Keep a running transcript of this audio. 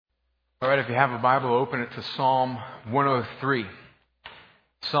All right, if you have a Bible, open it to Psalm 103.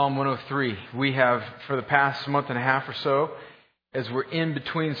 Psalm 103. We have, for the past month and a half or so, as we're in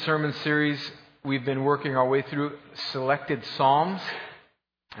between sermon series, we've been working our way through selected Psalms.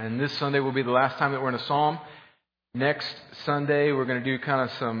 And this Sunday will be the last time that we're in a Psalm. Next Sunday, we're going to do kind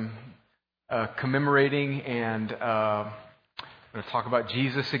of some commemorating and we're going to talk about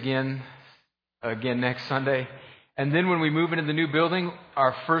Jesus again next Sunday. And then when we move into the new building,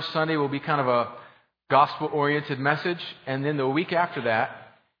 our first Sunday will be kind of a gospel-oriented message. And then the week after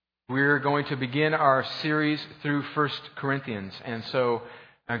that, we're going to begin our series through 1 Corinthians. And so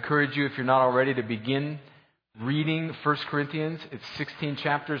I encourage you, if you're not already, to begin reading 1 Corinthians. It's 16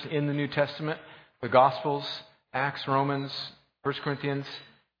 chapters in the New Testament. The Gospels, Acts, Romans, 1 Corinthians.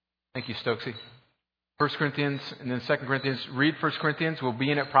 Thank you, Stokesy. 1 Corinthians and then 2 Corinthians. Read 1 Corinthians. We'll be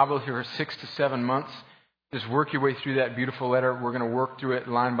in it probably for 6 to 7 months. Just work your way through that beautiful letter. We're going to work through it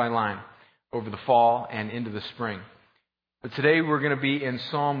line by line over the fall and into the spring. But today we're going to be in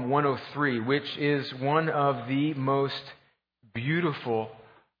Psalm 103, which is one of the most beautiful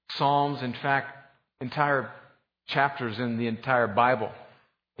psalms, in fact, entire chapters in the entire Bible.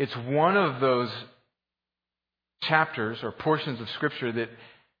 It's one of those chapters or portions of Scripture that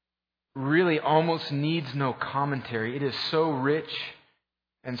really almost needs no commentary. It is so rich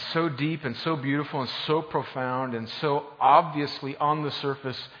and so deep and so beautiful and so profound and so obviously on the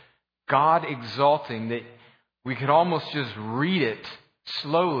surface God exalting that we could almost just read it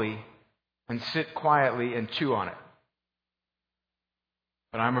slowly and sit quietly and chew on it.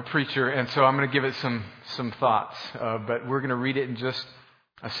 But I'm a preacher, and so I'm going to give it some thoughts. But we're going to read it in just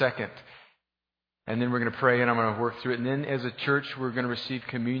a second. And then we're going to pray, and I'm going to work through it. And then as a church, we're going to receive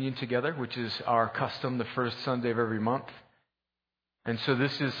communion together, which is our custom the first Sunday of every month. And so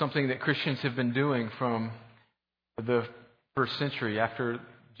this is something that Christians have been doing from the first century after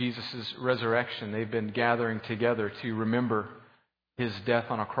Jesus' resurrection. They've been gathering together to remember His death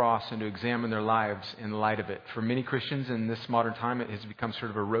on a cross and to examine their lives in light of it. For many Christians in this modern time, it has become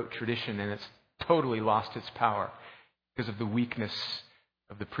sort of a rote tradition, and it's totally lost its power because of the weakness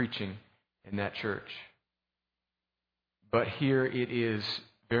of the preaching in that church. But here it is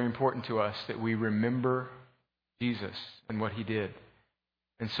very important to us that we remember Jesus and what He did.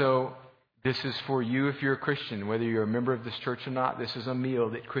 And so this is for you if you're a Christian, whether you're a member of this church or not. This is a meal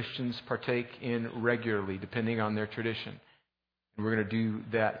that Christians partake in regularly, depending on their tradition. And we're going to do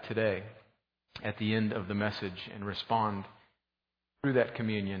that today at the end of the message and respond through that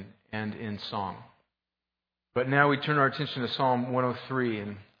communion and in song. But now we turn our attention to Psalm 103.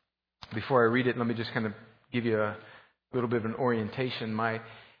 And before I read it, let me just kind of give you a little bit of an orientation. My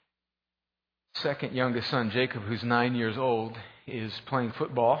second youngest son, Jacob, who's 9 years old, is playing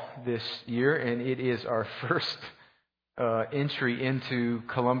football this year, and it is our first entry into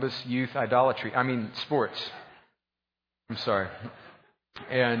Columbus youth idolatry. I mean, sports. I'm sorry.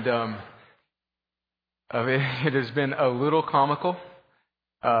 And it has been a little comical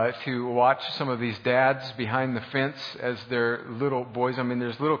to watch some of these dads behind the fence as their little boys. I mean,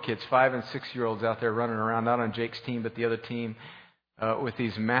 there's little kids, 5 and 6 year olds out there running around, not on Jake's team, but the other team, with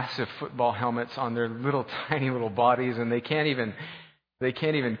these massive football helmets on their little tiny little bodies, and they can't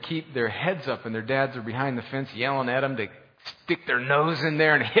even keep their heads up, and their dads are behind the fence yelling at them to stick their nose in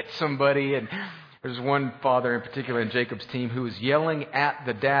there and hit somebody. And there's one father in particular in Jacob's team who was yelling at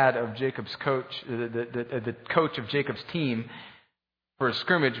the dad of Jacob's coach, the coach of Jacob's team, for a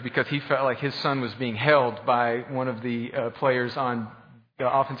scrimmage because he felt like his son was being held by one of the players on the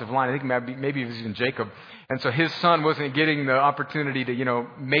offensive line. I think maybe it was even Jacob. And so his son wasn't getting the opportunity to,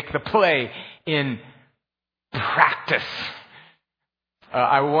 make the play in practice.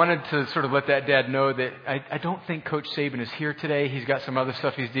 I wanted to sort of let that dad know that I don't think Coach Saban is here today. He's got some other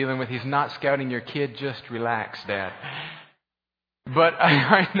stuff he's dealing with. He's not scouting your kid. Just relax, Dad. But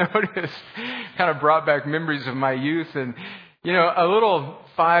I noticed, kind of brought back memories of my youth. And, a little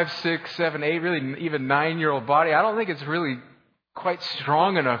 5, 6, 7, 8, really even 9-year-old body, I don't think it's really quite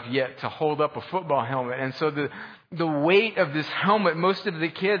strong enough yet to hold up a football helmet. And so the weight of this helmet, most of the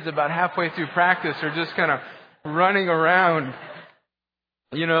kids about halfway through practice are just kind of running around,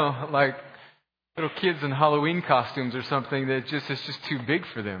 like little kids in Halloween costumes or something that it's just too big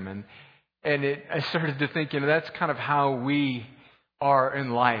for them. And I started to think, that's kind of how we are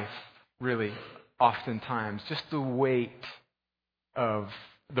in life, really, oftentimes. Just the weight of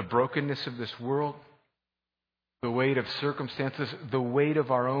the brokenness of this world, the weight of circumstances, the weight of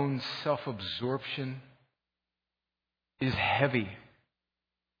our own self-absorption is heavy.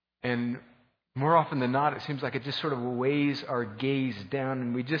 And more often than not, it seems like it just sort of weighs our gaze down,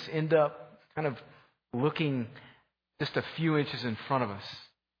 and we just end up kind of looking just a few inches in front of us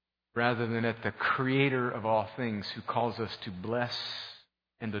rather than at the Creator of all things who calls us to bless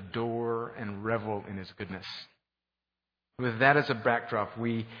and adore and revel in His goodness. With that as a backdrop,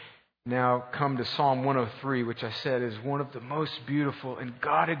 we now come to Psalm 103, which I said is one of the most beautiful and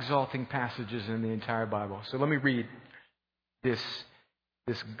God-exalting passages in the entire Bible. So let me read this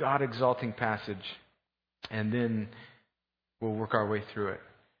God-exalting passage, and then we'll work our way through it.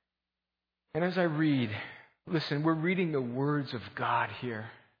 And as I read, listen, we're reading the words of God here.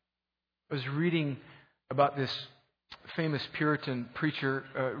 I was reading about this famous Puritan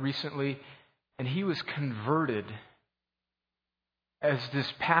preacher recently, and he was converted as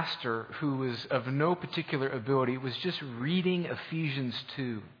this pastor who was of no particular ability, was just reading Ephesians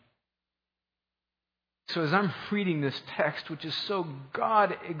 2. So as I'm reading this text, which is so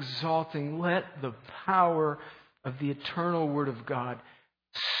God-exalting, let the power of the eternal Word of God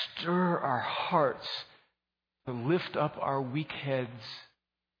stir our hearts to lift up our weak heads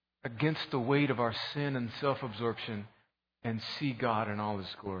against the weight of our sin and self-absorption and see God in all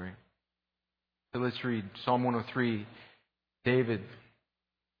His glory. So let's read Psalm 103. David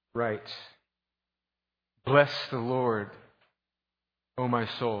writes, "Bless the Lord, O my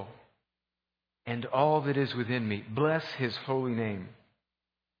soul, and all that is within me. Bless His holy name.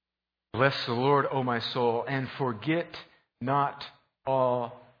 Bless the Lord, O my soul, and forget not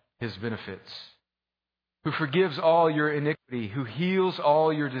all His benefits, who forgives all your iniquity, who heals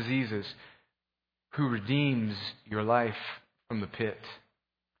all your diseases, who redeems your life from the pit,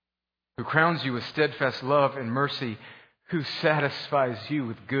 who crowns you with steadfast love and mercy, who satisfies you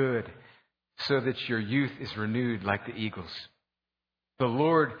with good, so that your youth is renewed like the eagles. The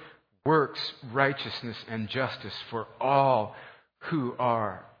Lord works righteousness and justice for all who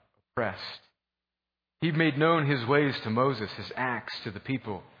are oppressed. He made known His ways to Moses, His acts to the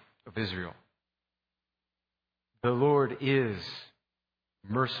people of Israel. The Lord is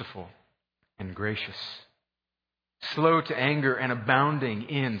merciful and gracious, slow to anger and abounding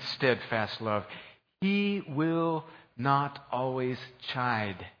in steadfast love. He will not always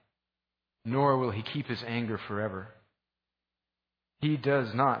chide, nor will He keep His anger forever. He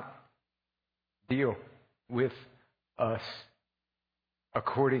does not deal with us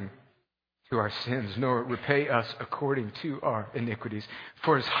according to our sins, nor repay us according to our iniquities.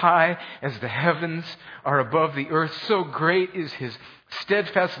 For as high as the heavens are above the earth, so great is His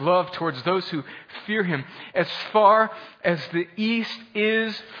steadfast love towards those who fear Him. As far as the east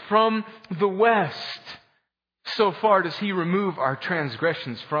is from the west, so far does He remove our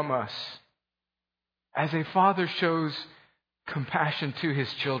transgressions from us. As a father shows compassion to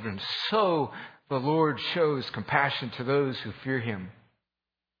his children, so the Lord shows compassion to those who fear Him.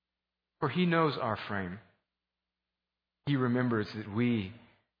 For He knows our frame. He remembers that we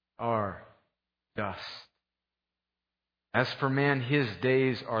are dust. As for man, his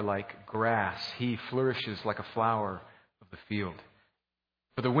days are like grass. He flourishes like a flower of the field.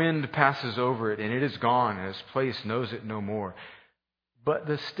 For the wind passes over it, and it is gone, and its place knows it no more. But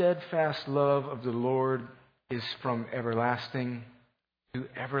the steadfast love of the Lord is from everlasting to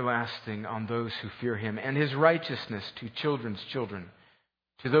everlasting on those who fear Him, and His righteousness to children's children,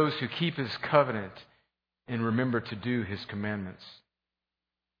 to those who keep His covenant and remember to do His commandments.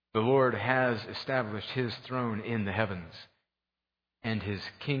 The Lord has established His throne in the heavens, and His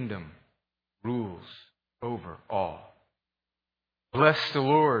kingdom rules over all. Bless the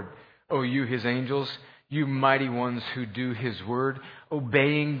Lord, O you His angels, you mighty ones who do His word,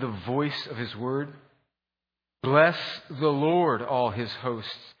 obeying the voice of His word. Bless the Lord, all His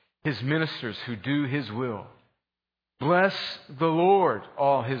hosts, His ministers who do His will. Bless the Lord,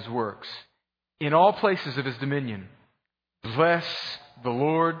 all His works, in all places of His dominion. Bless the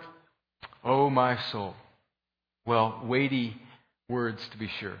Lord, O my soul. Well, weighty words to be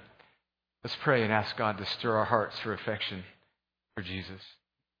sure. Let's pray and ask God to stir our hearts for affection for Jesus.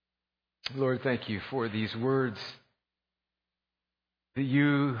 Lord, thank You for these words that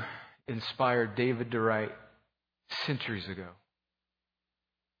You inspired David to write centuries ago.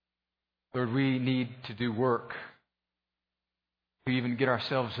 Lord, we need to do work to even get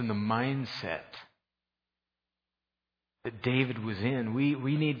ourselves in the mindset that David was in.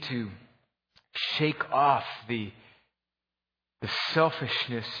 We need to shake off the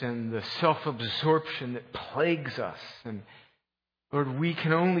selfishness and the self-absorption that plagues us. And Lord, we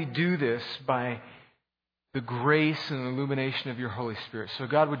can only do this by the grace and illumination of Your Holy Spirit. So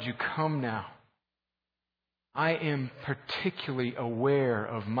God, would You come now? I am particularly aware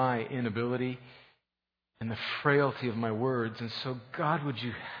of my inability and the frailty of my words. And so God, would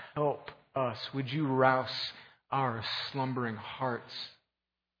You help us? Would You rouse our slumbering hearts?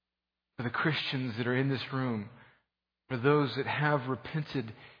 For the Christians that are in this room, for those that have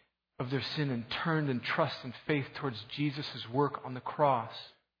repented of their sin and turned in trust and faith towards Jesus' work on the cross.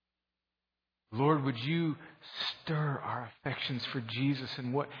 Lord, would you stir our affections for Jesus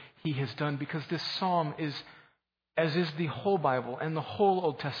and what He has done? Because this psalm is, as is the whole Bible and the whole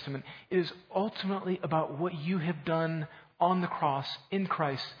Old Testament, it is ultimately about what you have done on the cross in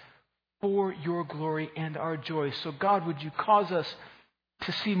Christ for your glory and our joy. So God, would you cause us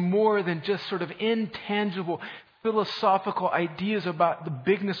to see more than just sort of intangible philosophical ideas about the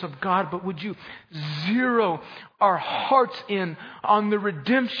bigness of God, but would you zero our hearts in on the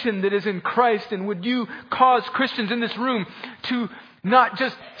redemption that is in Christ? And would you cause Christians in this room to not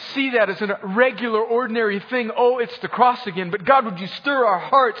just see that as a regular, ordinary thing, oh, it's the cross again, but God, would you stir our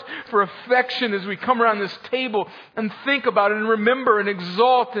hearts for affection as we come around this table and think about it and remember and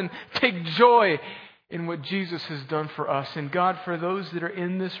exalt and take joy in what Jesus has done for us. And God, for those that are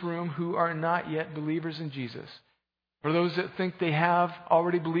in this room who are not yet believers in Jesus, for those that think they have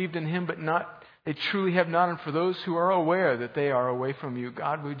already believed in Him, but they truly have not, and for those who are aware that they are away from you,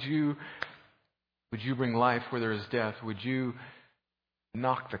 God, would you bring life where there is death? Would you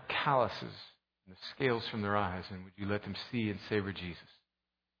knock the calluses and the scales from their eyes, and would you let them see and savor Jesus?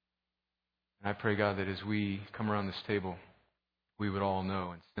 And I pray, God, that as we come around this table, we would all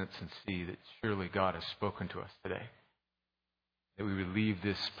know and sense and see that surely God has spoken to us today, that we would leave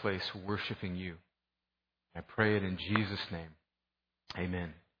this place worshiping you. I pray it in Jesus' name.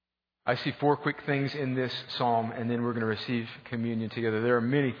 Amen. I see 4 quick things in this psalm, and then we're going to receive communion together. There are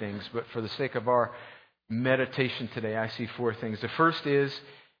many things, but for the sake of our meditation today, I see 4 things. The first is,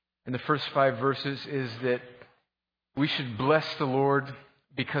 in the first 5 verses, is that we should bless the Lord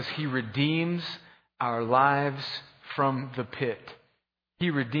because He redeems our lives from the pit. He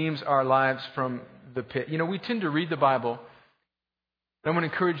redeems our lives from the pit. You know, we tend to read the Bible. I want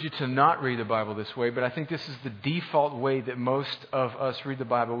to encourage you to not read the Bible this way, but I think this is the default way that most of us read the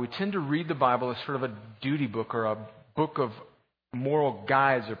Bible. We tend to read the Bible as sort of a duty book or a book of moral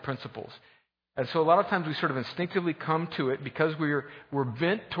guides or principles. And so a lot of times we sort of instinctively come to it because we're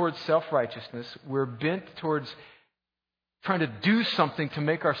bent towards self-righteousness. We're bent towards trying to do something to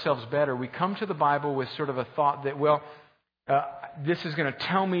make ourselves better. We come to the Bible with sort of a thought that, this is going to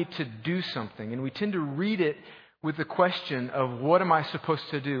tell me to do something. And we tend to read it with the question of what am I supposed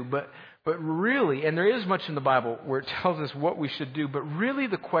to do? But really, and there is much in the Bible where it tells us what we should do, but really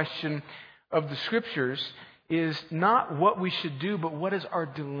the question of the Scriptures is not what we should do, but what is our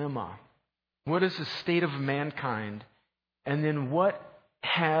dilemma? What is the state of mankind? And then what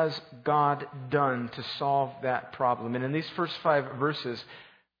has God done to solve that problem? And in these first 5 verses,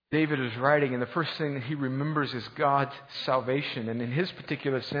 David is writing, and the first thing that he remembers is God's salvation. And in his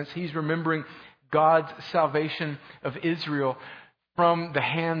particular sense, he's remembering God's salvation of Israel from the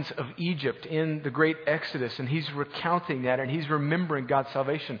hands of Egypt in the great Exodus. And he's recounting that, and he's remembering God's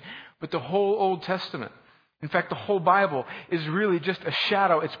salvation. But the whole Old Testament, in fact, the whole Bible is really just a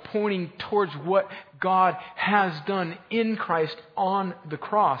shadow. It's pointing towards what God has done in Christ on the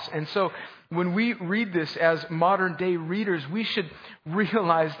cross. And so when we read this as modern day readers, we should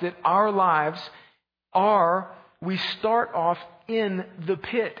realize that our lives we start off in the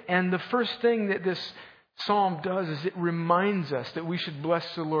pit. And the first thing that this psalm does is it reminds us that we should bless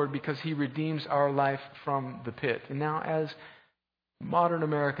the Lord because He redeems our life from the pit. And now, as modern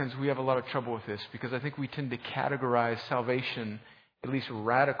Americans, we have a lot of trouble with this because I think we tend to categorize salvation, at least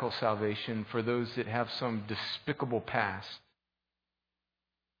radical salvation, for those that have some despicable past.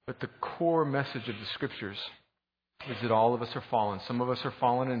 But the core message of the Scriptures is that all of us are fallen. Some of us are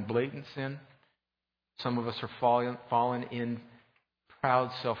fallen in blatant sin. Some of us are fallen in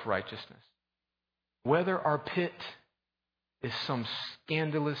proud self-righteousness. Whether our pit is some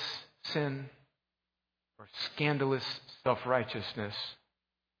scandalous sin or scandalous self-righteousness,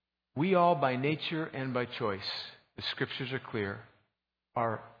 we all by nature and by choice, the Scriptures are clear,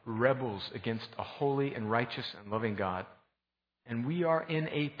 are rebels against a holy and righteous and loving God. And we are in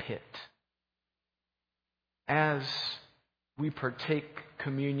a pit. As we partake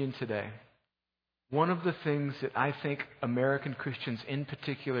communion today, one of the things that I think American Christians in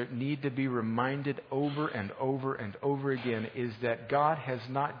particular need to be reminded over and over and over again is that God has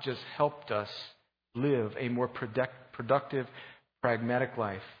not just helped us live a more productive, pragmatic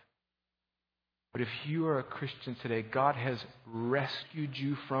life, but if you are a Christian today, God has rescued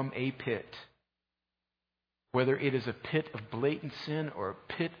you from a pit. Whether it is a pit of blatant sin or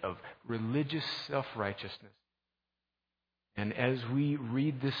a pit of religious self-righteousness. And as we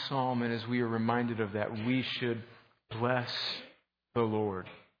read this psalm and as we are reminded of that, we should bless the Lord.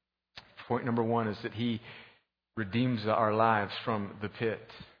 Point number 1 is that He redeems our lives from the pit.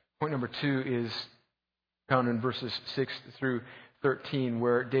 Point number 2 is found in verses 6 through 13,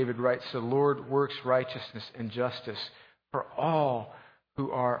 where David writes, "The Lord works righteousness and justice for all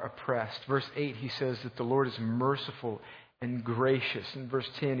who are oppressed." Verse 8, he says that the Lord is merciful and gracious. In verse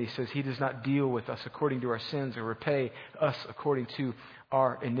 10, he says, He does not deal with us according to our sins or repay us according to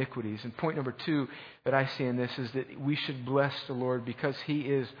our iniquities. And point number 2 that I see in this is that we should bless the Lord because He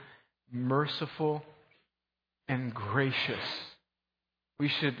is merciful and gracious. We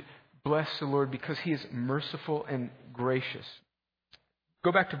should bless the Lord because He is merciful and gracious.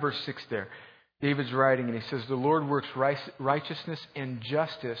 Go back to verse 6 there. David's writing and he says, "The Lord works righteousness and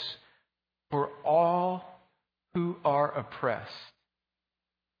justice for all who are oppressed."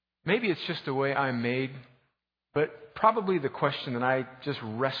 Maybe it's just the way I'm made, but probably the question that I just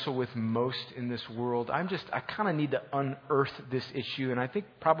wrestle with most in this world, I kind of need to unearth this issue, and I think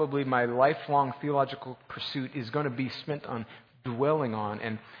probably my lifelong theological pursuit is going to be spent on dwelling on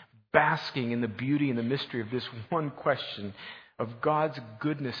and basking in the beauty and the mystery of this one question of God's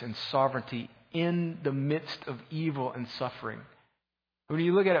goodness and sovereignty in the midst of evil and suffering. When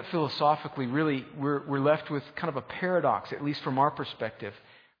you look at it philosophically, really, we're left with kind of a paradox, at least from our perspective.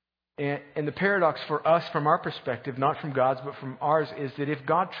 And the paradox for us, from our perspective, not from God's, but from ours, is that if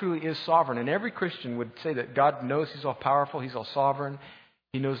God truly is sovereign, and every Christian would say that God knows He's all powerful, He's all sovereign,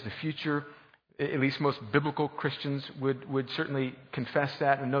 He knows the future, at least most biblical Christians would certainly confess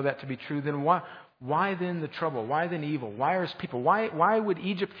that and know that to be true, then why then the trouble? Why then evil? Why are His people? Why would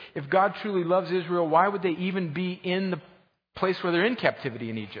Egypt, if God truly loves Israel, why would they even be in the place where they're in captivity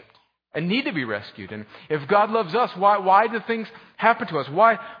in Egypt and need to be rescued? And if God loves us, why do things happen to us?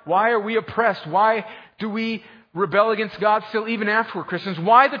 Why are we oppressed? Why do we rebel against God still even after we're Christians?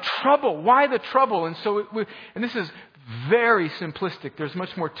 Why the trouble? Why the trouble? And so, and this is very simplistic. There's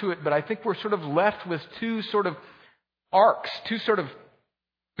much more to it, but I think we're sort of left with two sort of arcs, two sort of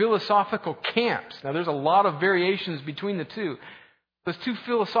philosophical camps. Now, there's a lot of variations between the two. Those two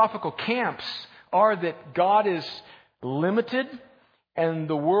philosophical camps are that God is limited and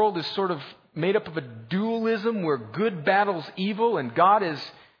the world is sort of made up of a dualism where good battles evil, and God is,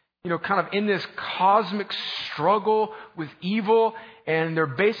 kind of in this cosmic struggle with evil, and they're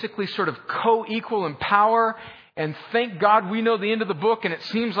basically sort of co-equal in power. And thank God we know the end of the book, and it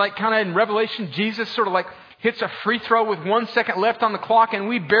seems like kind of in Revelation, Jesus sort of like hits a free throw with 1 second left on the clock and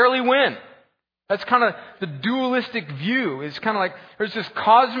we barely win. That's kind of the dualistic view. It's kind of like there's this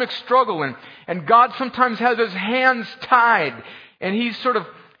cosmic struggle, and God sometimes has His hands tied, and He's sort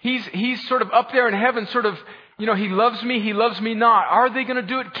of up there in heaven, sort of, He loves me, He loves me not. Are they going to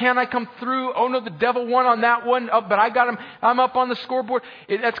do it? Can I come through? Oh no, the devil won on that one, but I got him. I'm up on the scoreboard.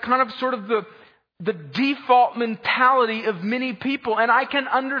 That's kind of sort of the default mentality of many people, and I can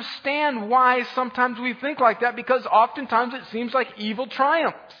understand why sometimes we think like that, because oftentimes it seems like evil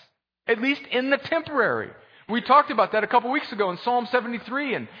triumphs. At least in the temporary. We talked about that a couple weeks ago in Psalm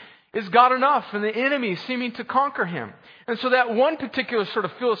 73. And is God enough? And the enemy seeming to conquer Him. And so that one particular sort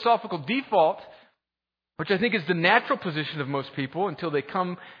of philosophical default, which I think is the natural position of most people until they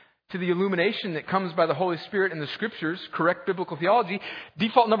come to the illumination that comes by the Holy Spirit in the Scriptures, correct biblical theology.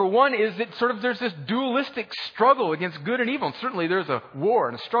 Default number one is that sort of there's this dualistic struggle against good and evil. And certainly there's a war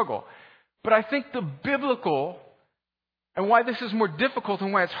and a struggle. But I think the biblical, and why this is more difficult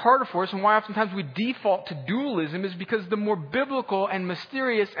and why it's harder for us and why oftentimes we default to dualism, is because the more biblical and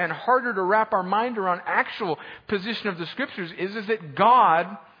mysterious and harder to wrap our mind around actual position of the Scriptures is that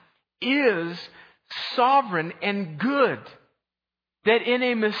God is sovereign and good. That in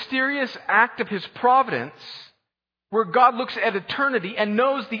a mysterious act of His providence, where God looks at eternity and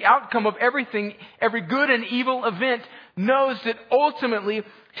knows the outcome of everything, every good and evil event, knows that ultimately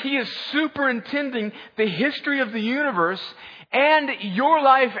He is superintending the history of the universe and your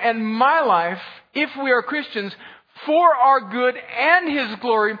life and my life, if we are Christians, for our good and His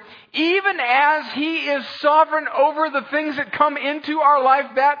glory, even as He is sovereign over the things that come into our life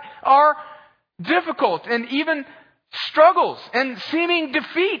that are difficult and even struggles and seeming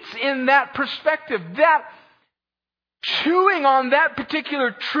defeats in that perspective. That chewing on that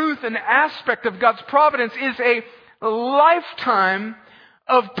particular truth and aspect of God's providence is a lifetime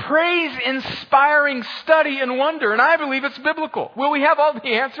of praise-inspiring study and wonder. And I believe it's biblical. Will we have all the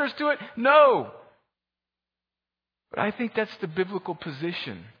answers to it? No. But I think that's the biblical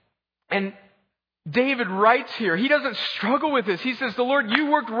position. And David writes here, he doesn't struggle with this. He says, the Lord, you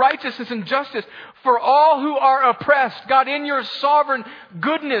worked righteousness and justice for all who are oppressed. God, in your sovereign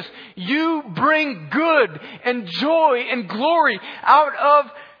goodness, you bring good and joy and glory out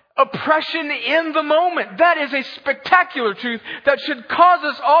of oppression in the moment. That is a spectacular truth that should cause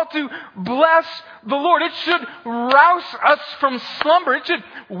us all to bless the Lord. It should rouse us from slumber. It should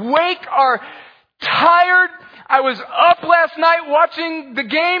wake our tired, I was up last night watching the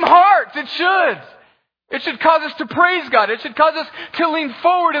game Hearts. It should. It should cause us to praise God. It should cause us to lean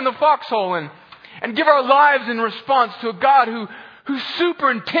forward in the foxhole and give our lives in response to a God who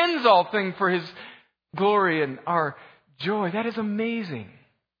superintends all things for His glory and our joy. That is amazing.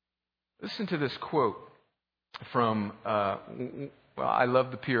 Listen to this quote from, I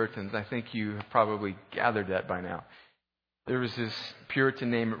love the Puritans. I think you have probably gathered that by now. There was this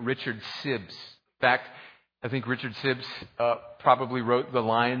Puritan named Richard Sibbes. In fact, I think Richard Sibbes probably wrote the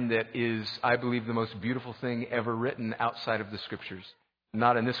line that is, I believe, the most beautiful thing ever written outside of the Scriptures.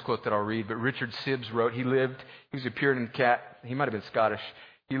 Not in this quote that I'll read, but Richard Sibbes wrote, he was a Puritan cat. He might have been Scottish.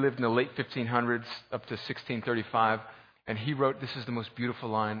 He lived in the late 1500s up to 1635. And he wrote, this is the most beautiful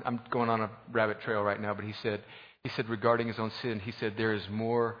line. I'm going on a rabbit trail right now, but he said regarding his own sin, he said, there is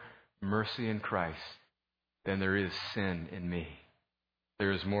more mercy in Christ than there is sin in me.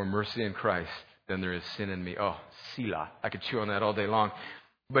 There is more mercy in Christ than there is sin in me. Oh, Selah. I could chew on that all day long.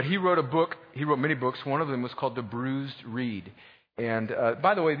 But he wrote many books. One of them was called The Bruised Reed. And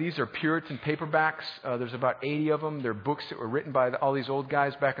by the way, these are Puritan paperbacks. There's about 80 of them. They're books that were written by all these old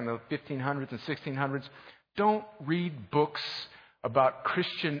guys back in the 1500s and 1600s. Don't read books about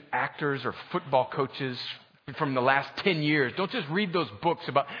Christian actors or football coaches from the last 10 years. Don't just read those books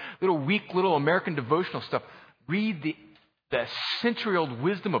about little American devotional stuff. Read the century-old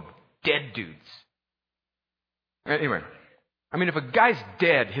wisdom of dead dudes. Anyway, I mean, if a guy's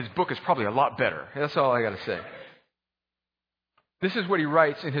dead, his book is probably a lot better. That's all I got to say. This is what he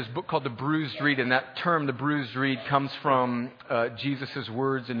writes in his book called The Bruised Reed, and that term, the bruised reed, comes from Jesus'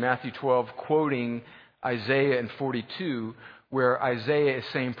 words in Matthew 12, quoting Isaiah in 42, where Isaiah is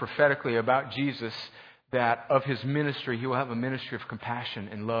saying prophetically about Jesus that of His ministry, He will have a ministry of compassion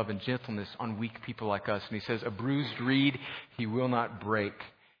and love and gentleness on weak people like us. And He says, a bruised reed He will not break,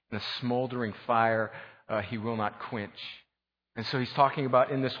 and a smoldering fire He will not quench. And so He's talking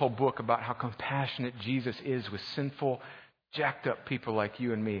about in this whole book about how compassionate Jesus is with sinful, jacked up people like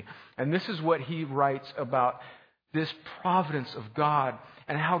you and me. And this is what he writes about this providence of God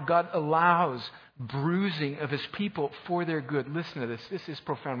and how God allows bruising of His people for their good. Listen to this. This is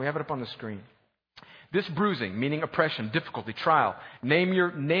profound. We have it up on the screen. This bruising, meaning oppression, difficulty, trial. Name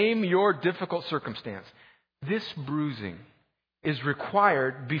your difficult circumstance. This bruising is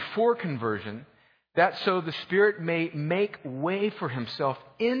required before conversion, that so the Spirit may make way for Himself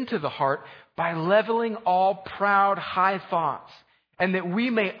into the heart by leveling all proud, high thoughts, and that we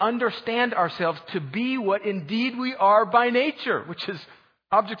may understand ourselves to be what indeed we are by nature, which is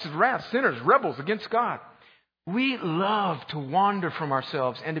objects of wrath, sinners, rebels against God. We love to wander from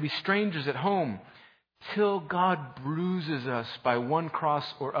ourselves and to be strangers at home till God bruises us by one cross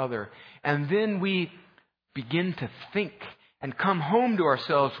or other. And then we begin to think and come home to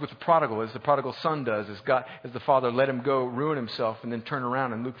ourselves with the prodigal, as the prodigal son does, as the father let him go ruin himself and then turn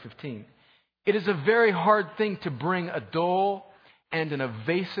around in Luke 15. It is a very hard thing to bring a dull and an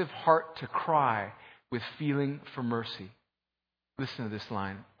evasive heart to cry with feeling for mercy. Listen to this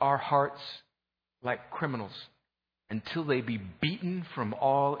line. Our hearts, like criminals, until they be beaten from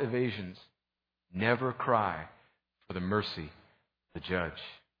all evasions, never cry for the mercy of the judge.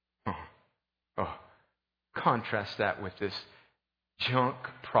 Contrast that with this junk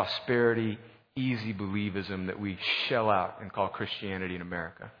prosperity, easy believism that we shell out and call Christianity in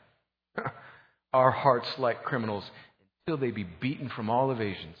America. Our hearts, like criminals, until they be beaten from all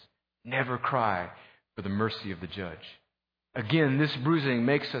evasions, never cry for the mercy of the judge. Again, this bruising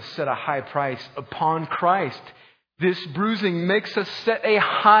makes us set a high price upon Christ. This bruising makes us set a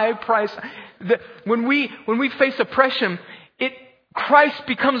high price. When we face oppression, Christ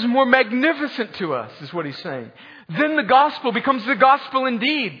becomes more magnificent to us, is what he's saying. Then the gospel becomes the gospel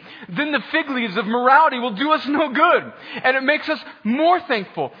indeed. Then the fig leaves of morality will do us no good. And it makes us more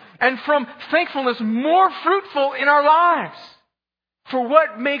thankful. And from thankfulness, more fruitful in our lives. For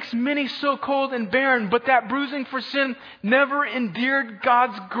what makes many so cold and barren, but that bruising for sin never endeared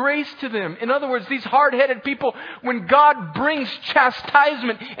God's grace to them. In other words, these hard-headed people, when God brings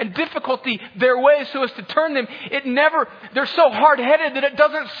chastisement and difficulty their way so as to turn them, they're so hard-headed that it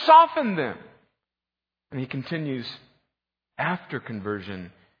doesn't soften them. And he continues, after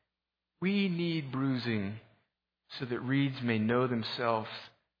conversion, we need bruising so that reeds may know themselves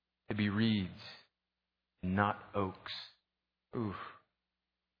to be reeds, not oaks. Oof.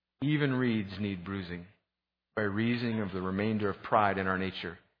 Even reeds need bruising by reason of the remainder of pride in our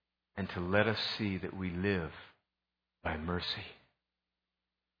nature, and to let us see that we live by mercy.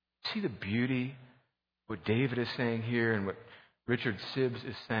 See the beauty, what David is saying here and what Richard Sibbes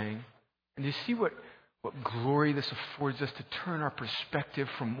is saying? And you see what what glory this affords us to turn our perspective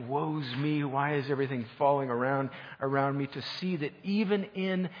from woe's me, why is everything falling around me, to see that even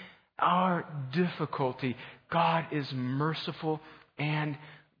in our difficulty, God is merciful and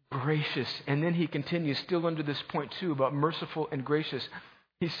gracious. And then he continues, still under this point too, about merciful and gracious.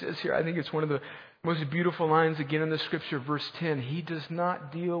 He says here, I think it's one of the most beautiful lines again in the scripture, verse 10. He does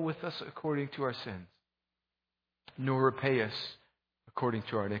not deal with us according to our sins, nor repay us according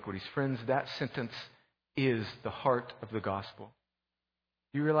to our iniquities. Friends, that sentence is the heart of the gospel.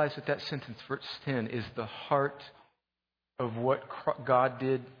 You realize that sentence, verse 10, is the heart of what God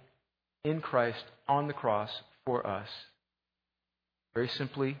did in Christ on the cross for us. Very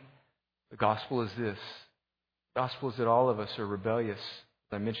simply, the gospel is this. The gospel is that all of us are rebellious,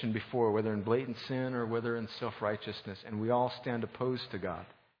 as I mentioned before, whether in blatant sin or whether in self-righteousness, and we all stand opposed to God.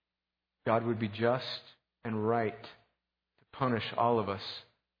 God would be just and right to punish all of us,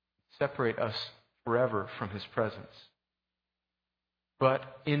 separate us forever from His presence. But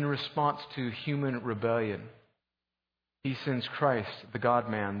in response to human rebellion, He sends Christ, the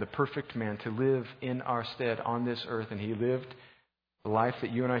God-man, the perfect man, to live in our stead on this earth, and He lived the life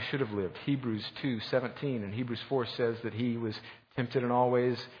that you and I should have lived. Hebrews 2:17 and Hebrews 4 says that He was tempted in all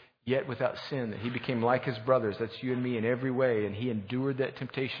ways, yet without sin, that He became like His brothers, that's you and me, in every way, and He endured that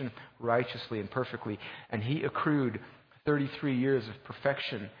temptation righteously and perfectly, and He accrued 33 years of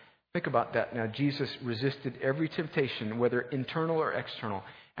perfection. Think about that now. Jesus resisted every temptation, whether internal or external,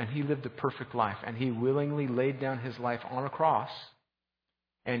 and He lived a perfect life, and He willingly laid down His life on a cross,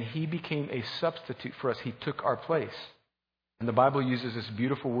 and He became a substitute for us. He took our place. And the Bible uses this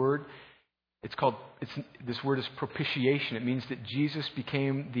beautiful word. This word is propitiation. It means that Jesus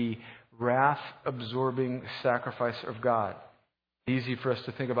became the wrath-absorbing sacrifice of God. It's easy for us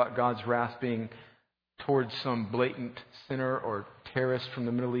to think about God's wrath being towards some blatant sinner or terrorist from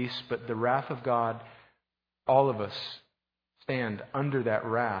the Middle East, but the wrath of God, all of us stand under that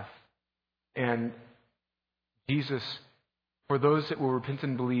wrath. And Jesus, for those that will repent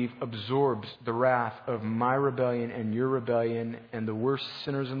and believe, absorbs the wrath of my rebellion and your rebellion and the worst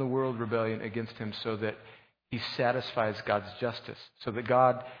sinners in the world rebellion against Him, so that He satisfies God's justice, so that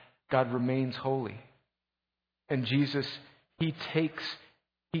God remains holy. And Jesus, He takes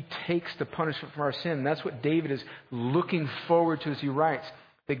the punishment for our sin. And that's what David is looking forward to as he writes.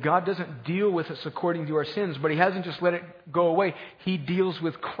 That God doesn't deal with us according to our sins, but He hasn't just let it go away. He deals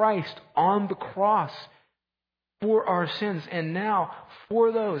with Christ on the cross for our sins. And now,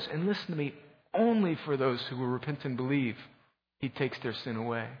 for those, and listen to me, only for those who will repent and believe, He takes their sin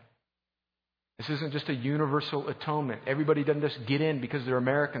away. This isn't just a universal atonement. Everybody doesn't just get in because they're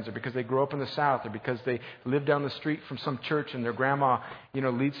Americans or because they grew up in the South or because they live down the street from some church and their grandma,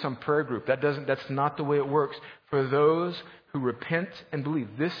 leads some prayer group. That's not the way it works. For those who repent and believe,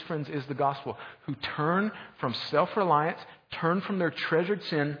 this, friends, is the gospel, who turn from self-reliance, turn from their treasured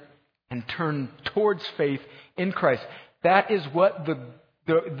sin, and turn towards faith in Christ. That is what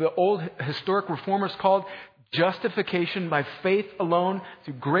the old historic reformers called justification by faith alone,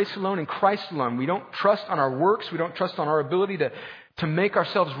 through grace alone, in Christ alone. We don't trust on our works. We don't trust on our ability to make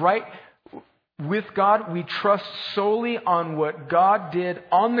ourselves right with God. We trust solely on what God did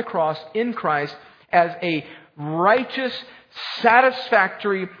on the cross in Christ as a righteous,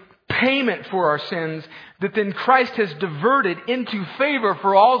 satisfactory payment for our sins that then Christ has diverted into favor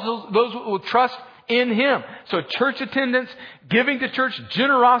for all those who will trust in Him. So church attendance, giving to church,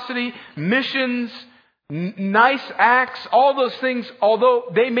 generosity, missions, nice acts, all those things,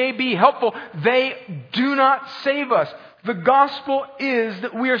 although they may be helpful, they do not save us. The gospel is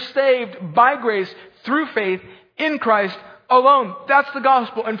that we are saved by grace through faith in Christ alone. That's the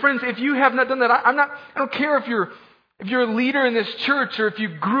gospel. And friends, if you have not done that, I don't care if you're a leader in this church, or if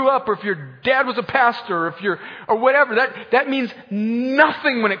you grew up, or if your dad was a pastor, or whatever. That means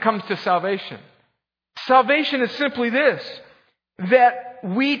nothing when it comes to salvation. Salvation is simply this: that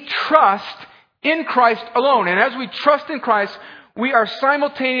we trust in Christ alone. And as we trust in Christ, we are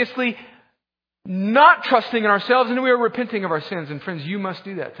simultaneously not trusting in ourselves, and we are repenting of our sins. And friends, you must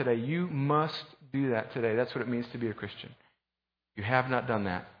do that today. You must do that today. That's what it means to be a Christian. If you have not done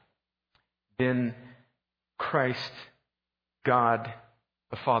that, then Christ, God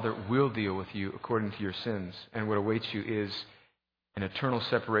the Father, will deal with you according to your sins. And what awaits you is an eternal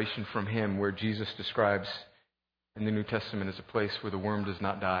separation from Him, where Jesus describes in the New Testament as a place where the worm does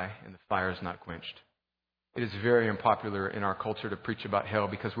not die and the fire is not quenched. It is very unpopular in our culture to preach about hell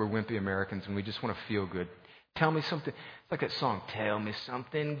because we're wimpy Americans and we just want to feel good. Tell me something. It's like that song, "Tell me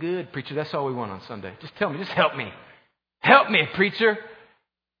something good." Preacher, that's all we want on Sunday. Just tell me. Just help me. Help me, preacher.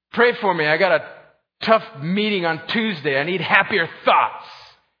 Pray for me. I got a tough meeting on Tuesday. I need happier thoughts.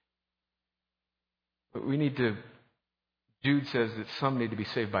 But Jude says that some need to be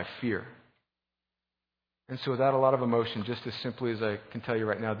saved by fear. And so without a lot of emotion, just as simply as I can tell you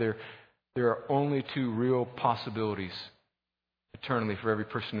right now, there are only two real possibilities eternally for every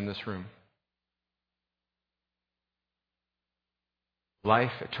person in this room.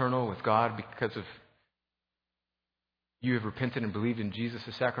 Life eternal with God because of you have repented and believed in Jesus'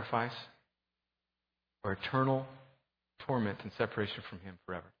 sacrifice, or eternal torment and separation from Him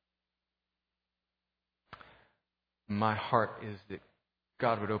forever. My heart is that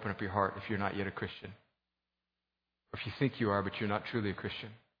God would open up your heart if you're not yet a Christian. Or if you think you are, but you're not truly a Christian.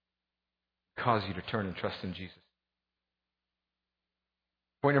 Cause you to turn and trust in Jesus.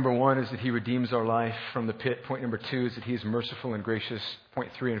 Point number 1 is that He redeems our life from the pit. Point number 2 is that He is merciful and gracious. Point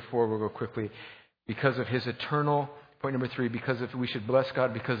 3 and 4, we'll go quickly. Because of His eternal, point number 3, we should bless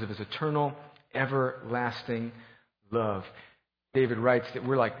God because of His eternal, everlasting love. David writes that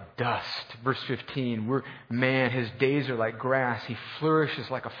we're like dust. Verse 15, His days are like grass. He flourishes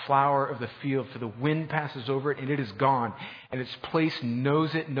like a flower of the field, for the wind passes over it and it is gone, and its place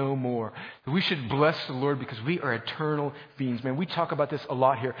knows it no more. We should bless the Lord because we are eternal beings. Man, we talk about this a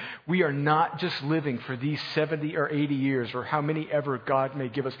lot here. We are not just living for these 70 or 80 years or how many ever God may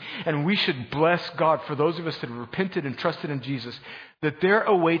give us. And we should bless God for those of us that have repented and trusted in Jesus, that there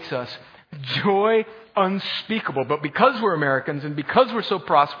awaits us joy unspeakable. But because we're Americans and because we're so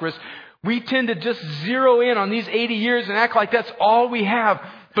prosperous, we tend to just zero in on these 80 years and act like that's all we have.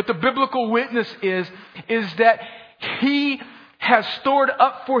 But the biblical witness is that He has stored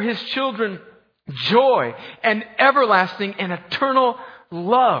up for His children joy and everlasting and eternal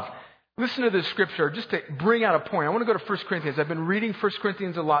love. Listen to this scripture just to bring out a point. I want to go to 1 Corinthians. I've been reading 1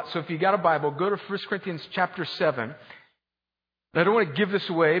 Corinthians a lot. So if you got a Bible, go to 1 Corinthians chapter 7. I don't want to give this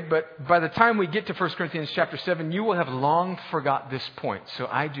away, but by the time we get to 1 Corinthians chapter 7, you will have long forgot this point. So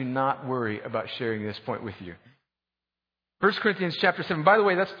I do not worry about sharing this point with you. 1 Corinthians chapter 7. By the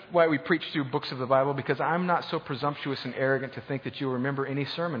way, that's why we preach through books of the Bible, because I'm not so presumptuous and arrogant to think that you'll remember any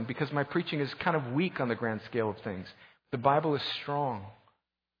sermon, because my preaching is kind of weak on the grand scale of things. The Bible is strong.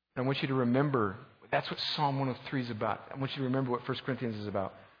 I want you to remember, that's what Psalm 103 is about. I want you to remember what 1 Corinthians is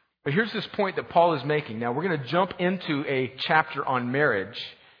about. But here's this point that Paul is making. Now, we're going to jump into a chapter on marriage.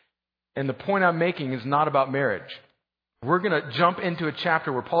 And the point I'm making is not about marriage. We're going to jump into a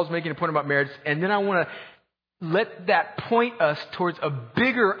chapter where Paul's making a point about marriage. And then I want to let that point us towards a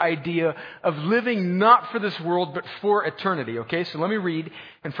bigger idea of living not for this world, but for eternity. Okay, so let me read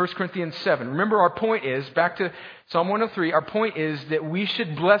in 1 Corinthians 7. Remember, our point is, back to Psalm 103, our point is that we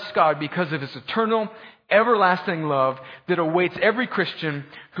should bless God because of His eternal, everlasting love that awaits every Christian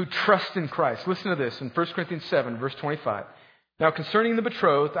who trusts in Christ. Listen to this in 1 Corinthians 7, verse 25. Now, concerning the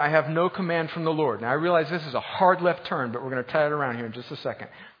betrothed, I have no command from the Lord. Now, I realize this is a hard left turn, but we're going to tie it around here in just a second.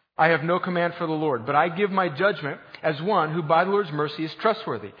 I have no command for the Lord, but I give my judgment as one who by the Lord's mercy is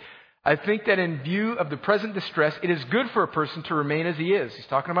trustworthy. I think that in view of the present distress, it is good for a person to remain as he is. He's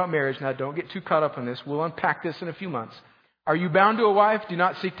talking about marriage. Now, don't get too caught up in this. We'll unpack this in a few months. Are you bound to a wife? Do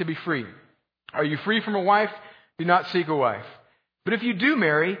not seek to be free. Are you free from a wife? Do not seek a wife. But if you do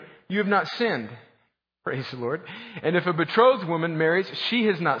marry, you have not sinned. Praise the Lord. And if a betrothed woman marries, she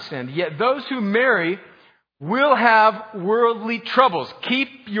has not sinned. Yet those who marry will have worldly troubles. Keep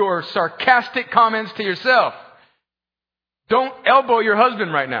your sarcastic comments to yourself. Don't elbow your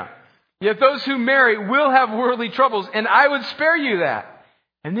husband right now. Yet those who marry will have worldly troubles, and I would spare you that.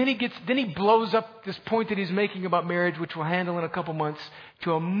 And then he blows up this point that he's making about marriage, which we'll handle in a couple months,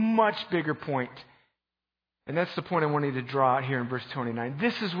 to a much bigger point. And that's the point I wanted to draw out here in verse 29.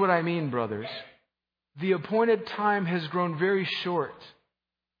 This is what I mean, brothers. The appointed time has grown very short.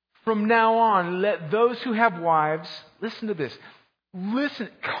 From now on, let those who have wives, listen to this.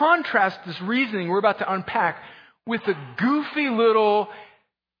 Contrast this reasoning we're about to unpack with the goofy little,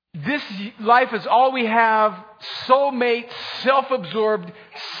 this life is all we have, soulmate, self-absorbed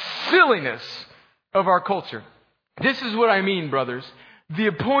silliness of our culture. This is what I mean, brothers. The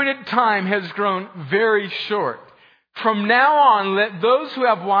appointed time has grown very short. From now on, let those who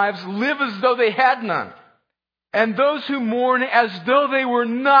have wives live as though they had none. And those who mourn as though they were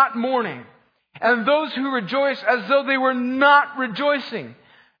not mourning. And those who rejoice as though they were not rejoicing.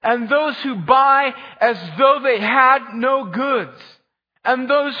 And those who buy as though they had no goods. And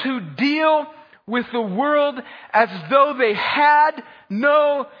those who deal with the world as though they had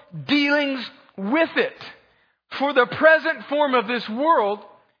no dealings with it. For the present form of this world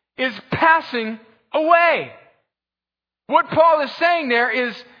is passing away. What Paul is saying there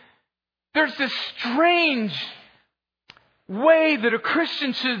is there's this strange way that a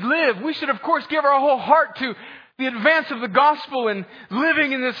Christian should live. We should, of course, give our whole heart to the advance of the gospel and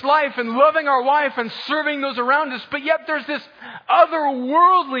living in this life and loving our wife and serving those around us. But yet there's this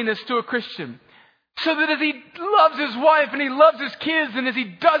otherworldliness to a Christian. So that as he loves his wife and he loves his kids and as he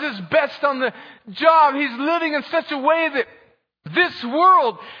does his best on the job, he's living in such a way that this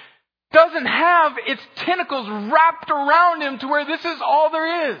world doesn't have its tentacles wrapped around him to where this is all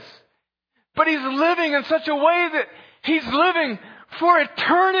there is. But he's living in such a way that he's living for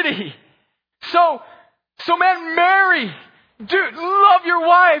eternity. So man, marry. Dude, love your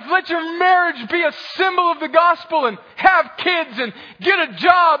wife. Let your marriage be a symbol of the gospel and have kids and get a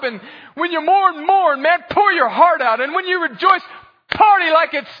job. And when you mourn, man, pour your heart out. And when you rejoice, party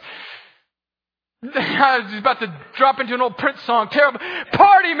like it's... I was about to drop into an old Prince song. Terrible.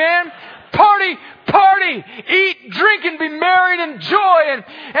 Party, man. Party. Eat, drink, and be merry and enjoy.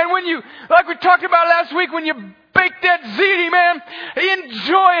 And when you, like we talked about last week, when you bake that ziti, man,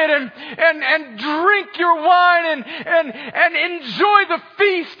 enjoy it and drink your wine and enjoy the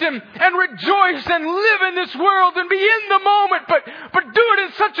feast and rejoice and live in this world and be in the moment, but do it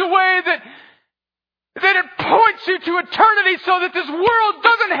in such a way that it points you to eternity so that this world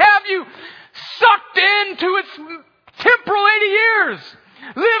doesn't have you sucked into its temporal 80 years.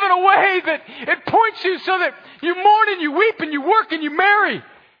 Live in a way that it points you so that you mourn and you weep and you work and you marry.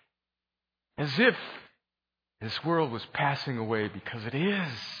 As if this world was passing away, because it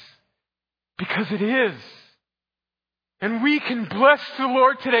is. Because it is. And we can bless the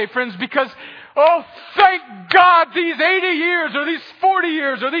Lord today, friends, because, oh, thank God these 80 years or these 40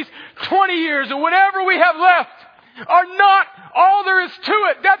 years or these 20 years or whatever we have left are not all there is to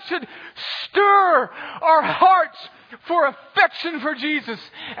it. That should stir our hearts for affection for Jesus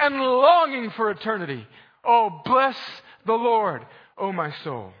and longing for eternity. Oh, bless the Lord, oh my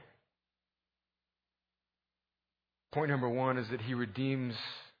soul. Point number 1 is that He redeems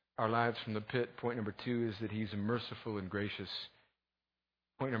our lives from the pit. Point number 2 is that He's merciful and gracious.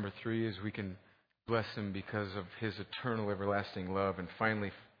 Point number 3 is we can bless Him because of His eternal, everlasting love. And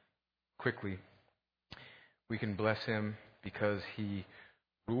finally, quickly, we can bless Him because He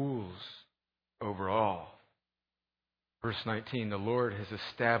rules over all. Verse 19, the Lord has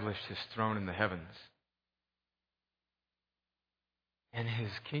established His throne in the heavens, and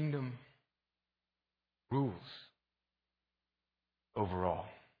His kingdom rules over all.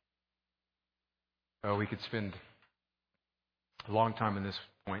 We could spend a long time on this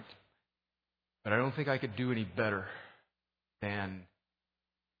point, but I don't think I could do any better than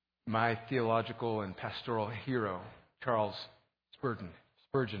my theological and pastoral hero, Charles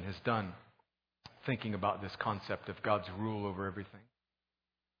Spurgeon, has done, thinking about this concept of God's rule over everything.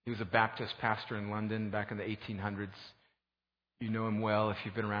 He was a Baptist pastor in London back in the 1800s. You know him well. If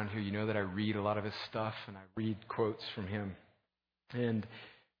you've been around here, you know that I read a lot of his stuff, and I read quotes from him. And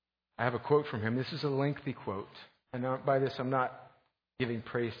I have a quote from him. This is a lengthy quote. And by this, I'm not giving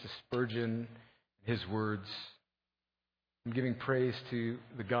praise to Spurgeon, his words. I'm giving praise to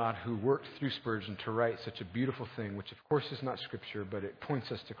the God who worked through Spurgeon to write such a beautiful thing, which of course is not Scripture, but it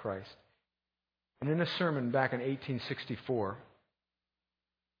points us to Christ. And in a sermon back in 1864,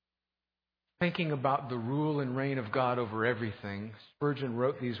 thinking about the rule and reign of God over everything, Spurgeon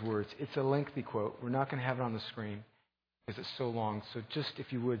wrote these words. It's a lengthy quote. We're not going to have it on the screen because it's so long. So just,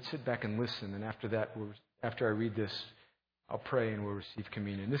 if you would, sit back and listen. And after that, after I read this, I'll pray and we'll receive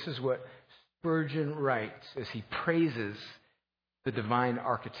communion. This is what Spurgeon writes as he praises the divine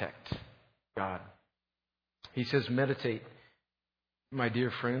architect, God. He says, meditate, my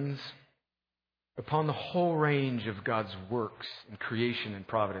dear friends, upon the whole range of God's works in creation and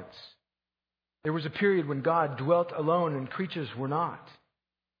providence. There was a period when God dwelt alone and creatures were not.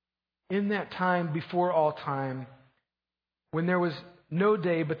 In that time, before all time, when there was no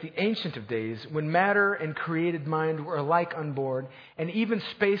day but the Ancient of Days, when matter and created mind were alike unborn, and even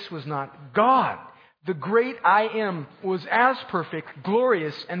space was not, God, the great I Am, was as perfect,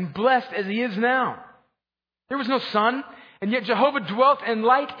 glorious, and blessed as He is now. There was no sun, and yet Jehovah dwelt in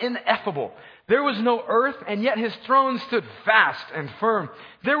light ineffable. There was no earth, and yet His throne stood fast and firm.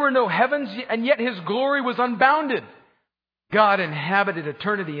 There were no heavens, and yet His glory was unbounded. God inhabited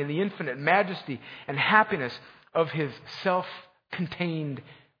eternity in the infinite majesty and happiness of His self-contained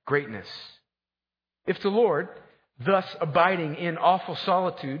greatness. If the Lord, thus abiding in awful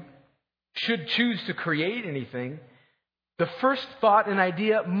solitude, should choose to create anything, the first thought and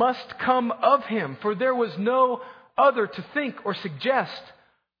idea must come of Him, for there was no other to think or suggest.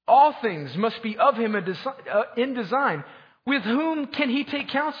 All things must be of Him in design. With whom can He take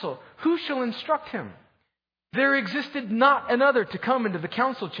counsel? Who shall instruct Him? There existed not another to come into the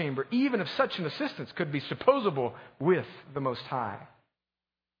council chamber, even if such an assistance could be supposable with the Most High.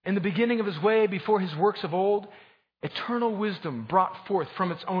 In the beginning of His way, before His works of old, Eternal wisdom brought forth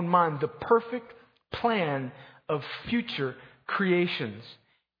from its own mind the perfect plan of future creations.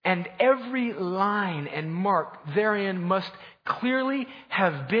 And every line and mark therein must clearly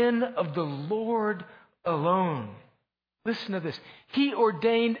have been of the Lord alone. Listen to this. He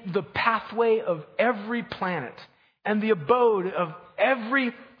ordained the pathway of every planet and the abode of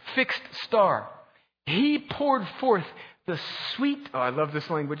every fixed star. He poured forth the sweet, I love this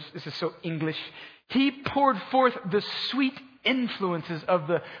language. This is so English. He poured forth the sweet influences of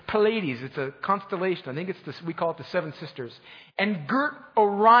the Pleiades. It's a constellation. I think we call it the Seven Sisters. And girt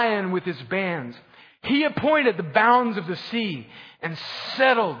Orion with his bands. He appointed the bounds of the sea and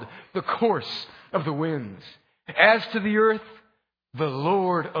settled the course of the winds. As to the earth, the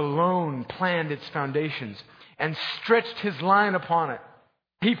Lord alone planned its foundations and stretched his line upon it.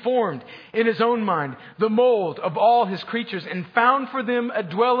 He formed in his own mind the mold of all his creatures and found for them a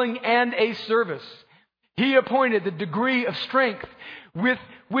dwelling and a service. He appointed the degree of strength with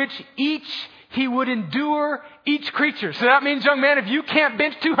which he would endure each creature. So that means, young man, if you can't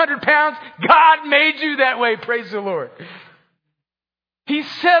bench 200 pounds, God made you that way. Praise the Lord. He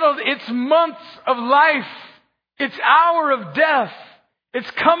settled its months of life, its hour of death, its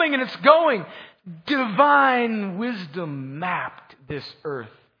coming and its going. Divine wisdom mapped this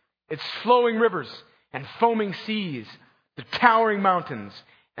earth, its flowing rivers and foaming seas, the towering mountains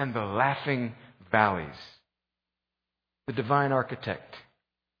and the laughing valleys. The divine architect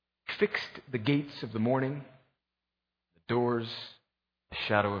fixed the gates of the morning, the doors, the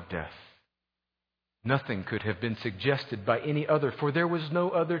shadow of death. Nothing could have been suggested by any other, for there was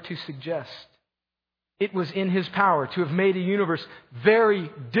no other to suggest. It was in his power to have made a universe very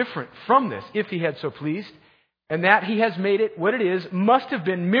different from this, if he had so pleased. And that he has made it what it is must have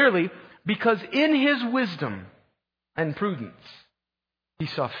been merely because in his wisdom and prudence, he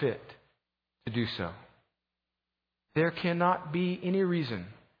saw fit to do so. There cannot be any reason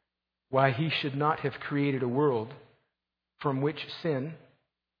why he should not have created a world from which sin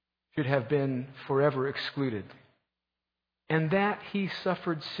should have been forever excluded. And that he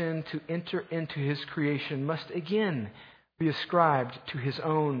suffered sin to enter into his creation must again be ascribed to his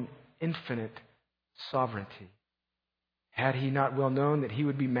own infinite sovereignty. Had he not well known that he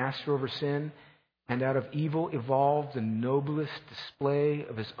would be master over sin and out of evil evolved the noblest display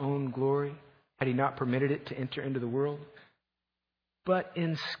of his own glory? Had he not permitted it to enter into the world? But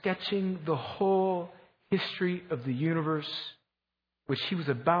in sketching the whole history of the universe, which he was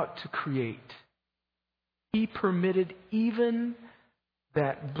about to create, he permitted even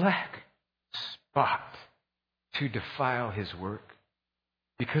that black spot to defile his work,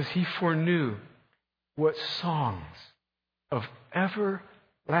 because he foreknew what songs of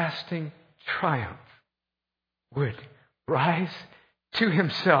everlasting triumph would rise to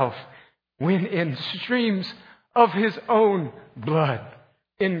himself when in streams of his own blood,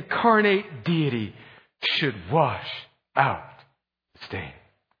 incarnate deity should wash out the stain.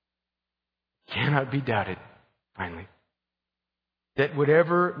 Cannot be doubted, finally, that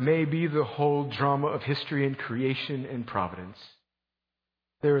whatever may be the whole drama of history and creation and providence,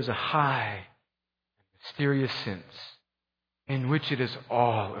 there is a high, mysterious sense in which it is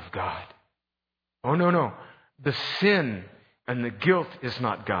all of God. Oh, no. The sin and the guilt is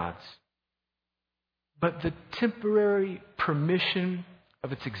not God's, but the temporary permission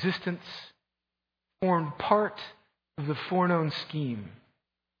of its existence formed part of the foreknown scheme.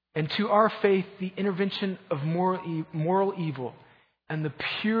 And to our faith, the intervention of moral evil and the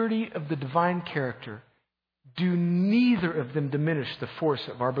purity of the divine character do neither of them diminish the force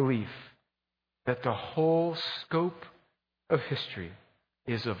of our belief that the whole scope of history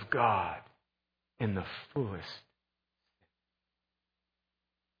is of God in the fullest.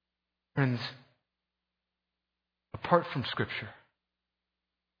 Friends, apart from Scripture,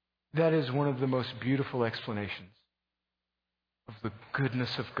 that is one of the most beautiful explanations of the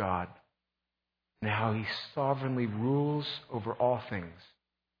goodness of God and how He sovereignly rules over all things,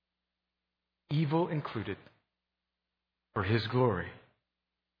 evil included, for His glory,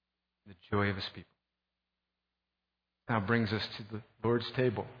 the joy of His people. Now brings us to the Lord's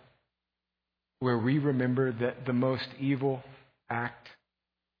table, where we remember that the most evil act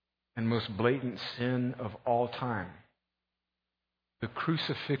and most blatant sin of all time, the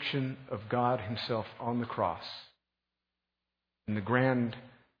crucifixion of God Himself on the cross, and the grand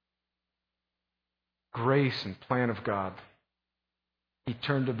grace and plan of God, He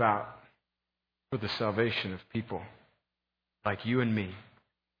turned about for the salvation of people like you and me,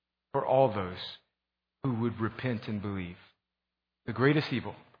 for all those who would repent and believe. The greatest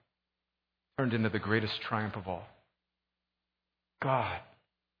evil turned into the greatest triumph of all. God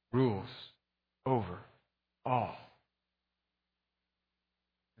rules over all.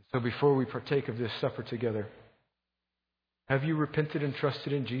 So before we partake of this supper together, have you repented and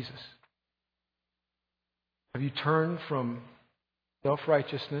trusted in Jesus? Have you turned from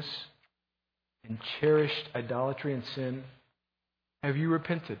self-righteousness and cherished idolatry and sin? Have you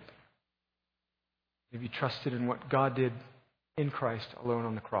repented? Have you trusted in what God did in Christ alone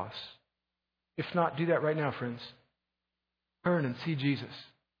on the cross? If not, do that right now, friends. Turn and see Jesus.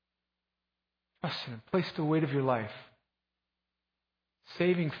 Trust in Him. Place the weight of your life.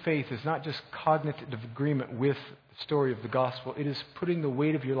 Saving faith is not just cognitive agreement with the story of the gospel. It is putting the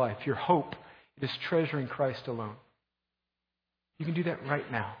weight of your life, your hope. It is treasuring Christ alone. You can do that right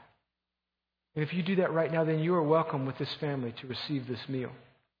now. And if you do that right now, then you are welcome with this family to receive this meal.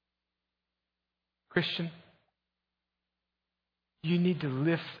 Christian, you need to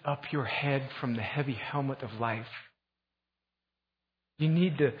lift up your head from the heavy helmet of life. You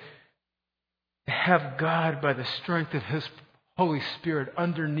need to have God, by the strength of His Holy Spirit,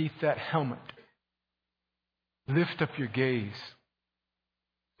 underneath that helmet. Lift up your gaze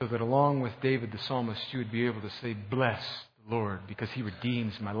so that along with David the psalmist, you would be able to say, "Bless the Lord, because He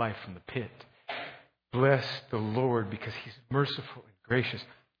redeems my life from the pit. Bless the Lord, because He's merciful and gracious.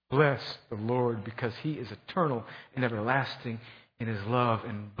 Bless the Lord, because He is eternal and everlasting in His love.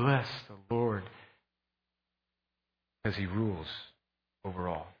 And bless the Lord, because He rules over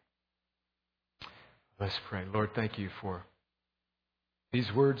all." Let's pray. Lord, thank You for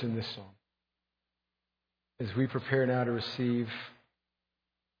these words in this psalm. As we prepare now to receive,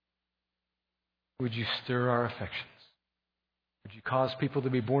 would You stir our affections? Would You cause people to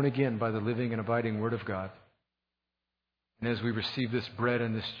be born again by the living and abiding Word of God? And as we receive this bread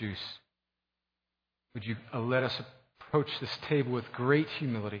and this juice, would You let us approach this table with great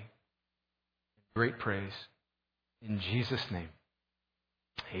humility, great praise. In Jesus' name,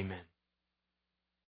 amen.